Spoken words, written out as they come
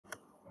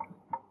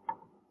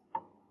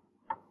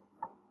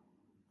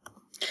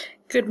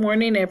Good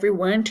morning,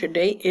 everyone.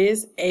 Today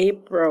is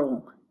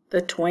April the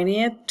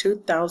 20th,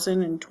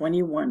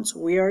 2021. So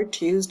we are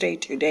Tuesday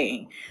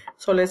today.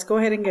 So let's go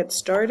ahead and get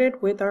started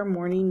with our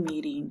morning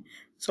meeting.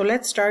 So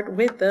let's start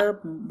with the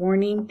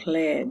morning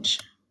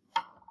pledge.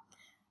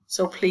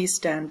 So please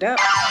stand up.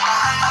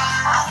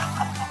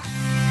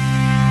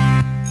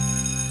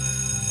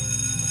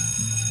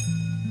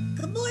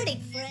 Good morning,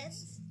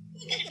 friends.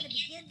 We're going to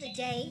begin the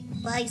day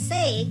by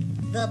saying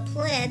the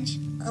Pledge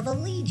of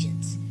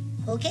Allegiance.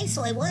 Okay,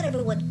 so I want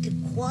everyone to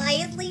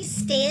quietly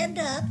stand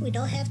up. We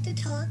don't have to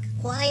talk.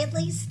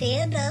 Quietly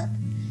stand up.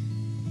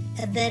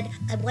 And then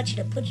I want you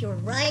to put your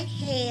right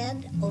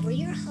hand over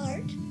your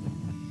heart.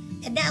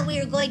 And now we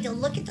are going to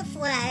look at the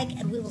flag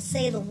and we will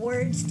say the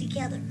words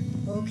together.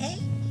 Okay,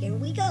 here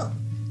we go.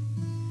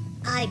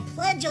 I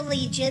pledge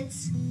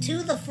allegiance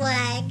to the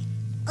flag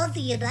of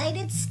the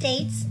United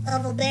States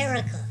of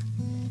America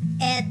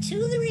and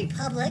to the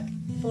republic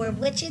for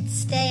which it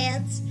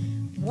stands,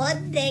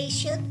 one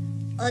nation,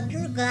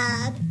 under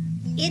God,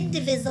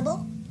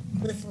 indivisible,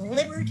 with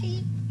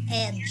liberty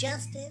and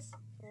justice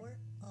for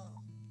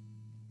all.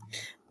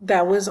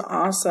 That was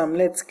awesome.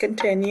 Let's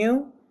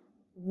continue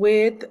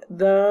with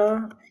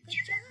the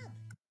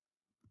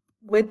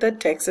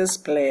Texas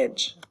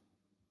pledge.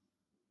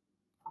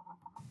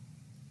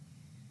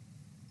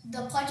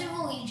 The Pledge of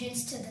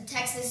Allegiance to the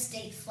Texas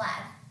state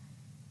flag.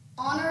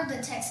 Honor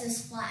the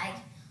Texas flag.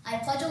 I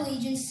pledge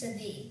allegiance to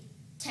thee,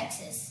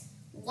 Texas,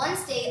 one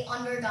state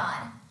under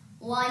God,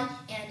 one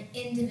and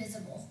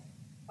indivisible.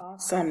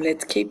 Awesome.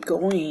 Let's keep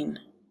going.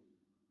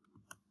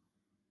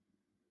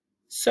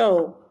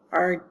 So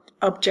our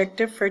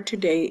objective for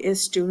today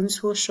is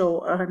students will show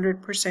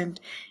 100%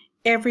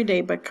 every day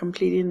by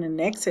completing an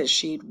Excel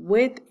sheet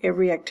with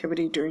every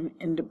activity during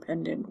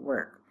independent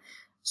work.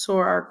 So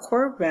our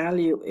core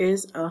value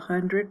is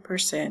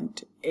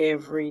 100%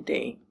 every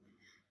day.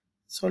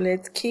 So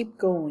let's keep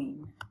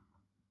going.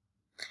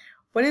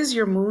 What is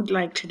your mood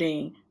like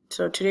today?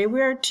 So today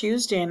we are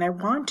Tuesday and I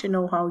want to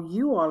know how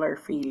you all are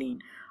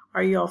feeling.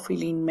 Are you all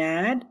feeling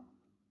mad?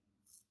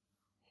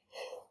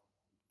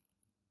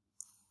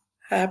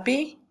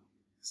 Happy?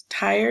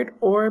 Tired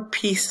or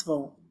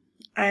peaceful?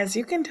 As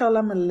you can tell,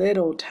 I'm a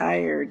little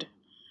tired,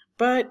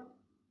 but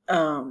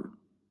I'm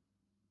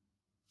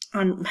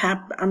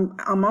happy.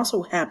 I'm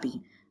also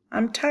happy.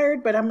 I'm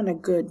tired, but I'm in a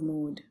good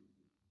mood.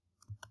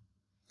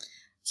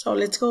 So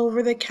let's go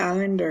over the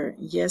calendar.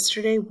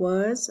 Yesterday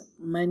was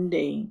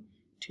Monday.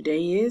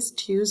 Today is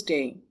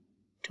Tuesday.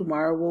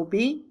 Tomorrow will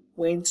be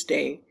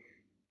Wednesday.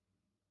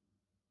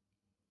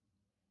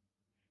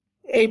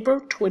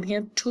 April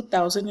 20th,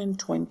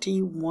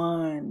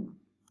 2021.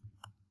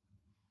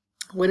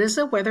 What is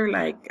the weather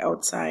like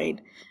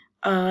outside?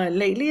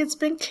 Lately it's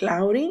been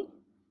cloudy,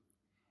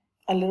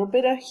 a little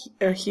bit of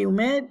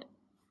humid.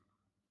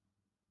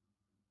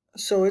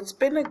 So it's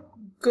been a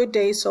good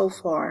day so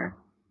far.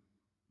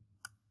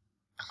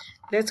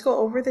 Let's go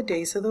over the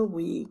days of the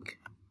week.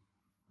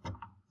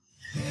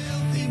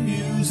 Healthy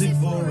music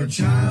for a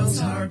child's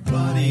heart,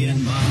 body,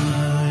 and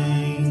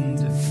mind.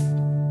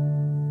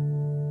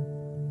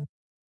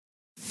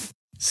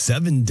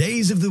 7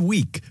 days of the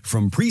week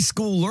from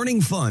Preschool Learning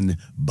Fun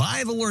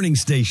by The Learning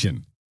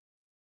Station.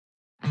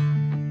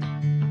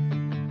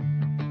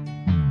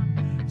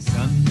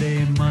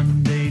 Sunday,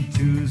 Monday,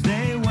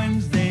 Tuesday,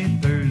 Wednesday,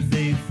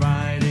 Thursday,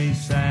 Friday,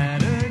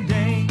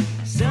 Saturday.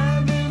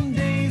 7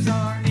 days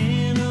are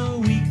in a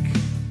week.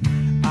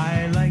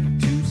 I like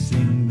to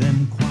sing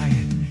them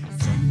quiet.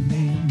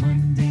 Sunday,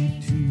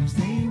 Monday,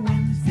 Tuesday,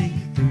 Wednesday,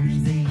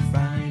 Thursday,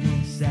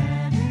 Friday,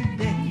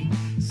 Saturday.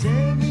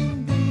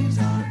 7 days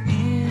are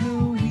in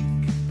a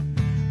week.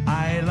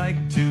 I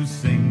like to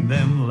sing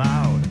them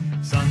loud.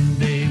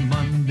 Sunday,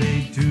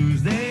 Monday,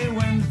 Tuesday,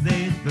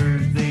 Wednesday,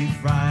 Thursday,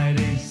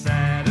 Friday,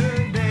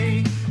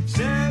 Saturday.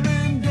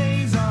 7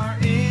 days are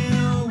in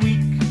a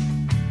week.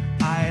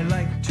 I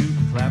like to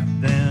clap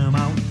them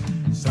out.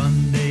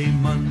 Sunday,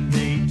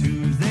 Monday,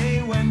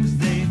 Tuesday,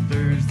 Wednesday,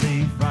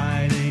 Thursday,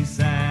 Friday,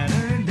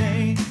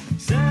 Saturday.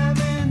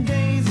 7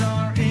 days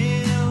are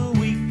in a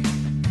week.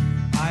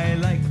 I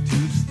like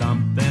to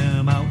stomp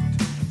them out.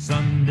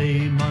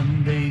 Sunday,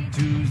 Monday,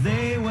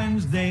 Tuesday,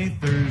 Wednesday,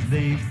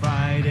 Thursday,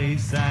 Friday,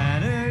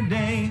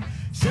 Saturday.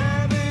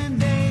 7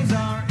 days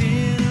are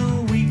in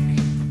a week.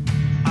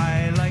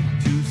 I like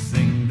to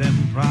sing them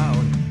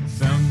proud.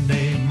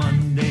 Sunday,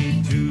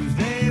 Monday,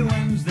 Tuesday,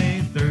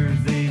 Wednesday,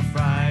 Thursday,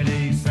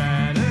 Friday,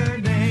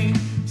 Saturday.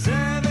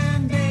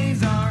 7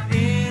 days are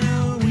in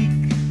a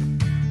week.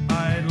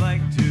 I'd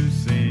like to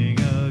sing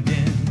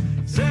again.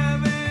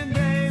 7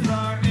 days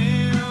are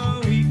in a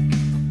week.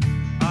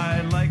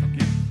 I'd like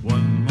it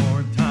one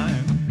more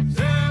time.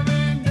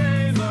 7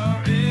 days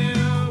are in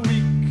a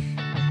week.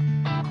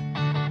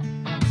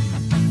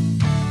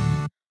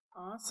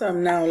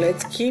 Awesome. Now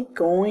let's keep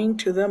going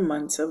to the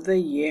months of the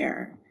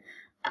year.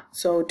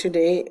 So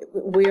today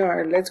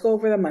let's go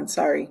over the months.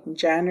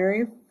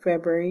 January,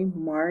 February,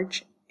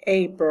 March,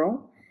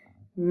 April,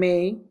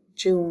 May,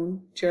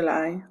 June,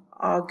 July,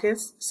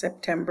 August,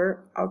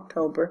 September,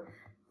 October,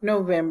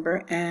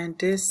 November, and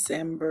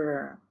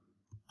December.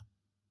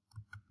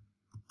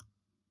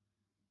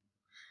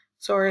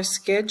 So our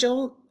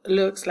schedule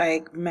looks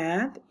like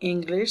math,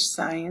 English,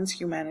 science,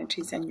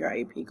 humanities, and your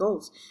IEP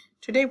goals.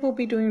 Today we'll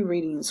be doing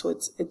reading, so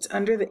it's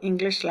under the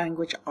English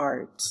language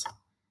arts.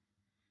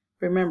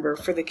 Remember,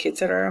 for the kids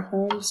that are at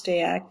home,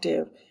 stay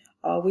active.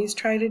 Always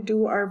try to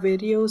do our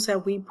videos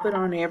that we put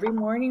on every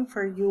morning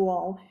for you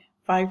all,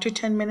 5 to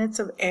 10 minutes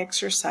of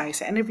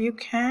exercise. And if you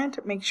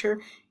can't, make sure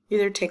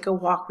either take a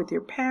walk with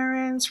your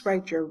parents,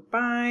 ride your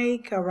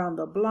bike around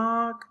the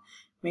block.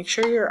 Make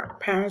sure your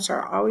parents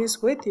are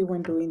always with you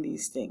when doing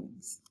these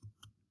things.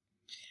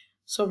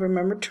 So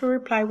remember to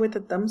reply with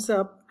a thumbs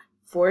up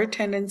for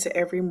attendance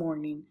every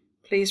morning.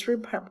 Please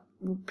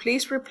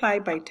reply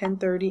by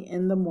 10:30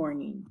 in the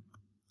morning.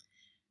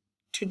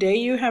 Today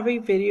you have a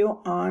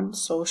video on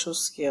social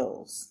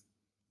skills.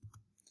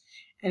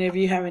 And if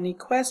you have any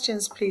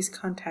questions, please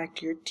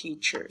contact your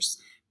teachers.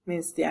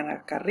 Ms.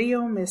 Diana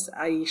Carrillo, Ms.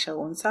 Aisha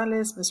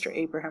Gonzalez, Mr.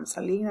 Abraham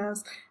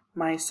Salinas,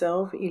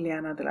 myself,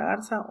 Ileana de la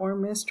Garza, or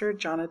Mr.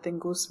 Jonathan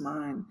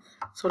Guzman.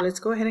 So let's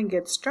go ahead and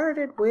get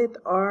started with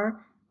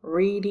our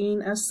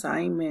reading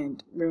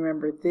assignment.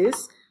 Remember,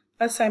 this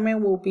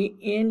assignment will be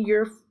in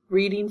your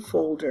reading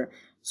folder.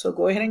 So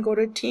go ahead and go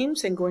to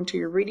Teams and go into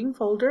your reading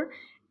folder,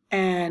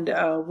 and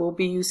we'll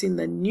be using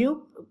the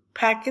new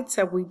packets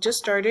that we just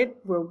started.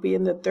 We'll be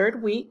in the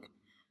 3rd week.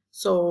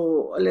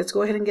 So let's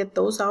go ahead and get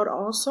those out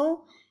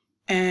also,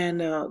 and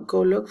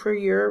go look for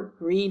your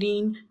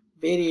reading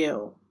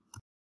video.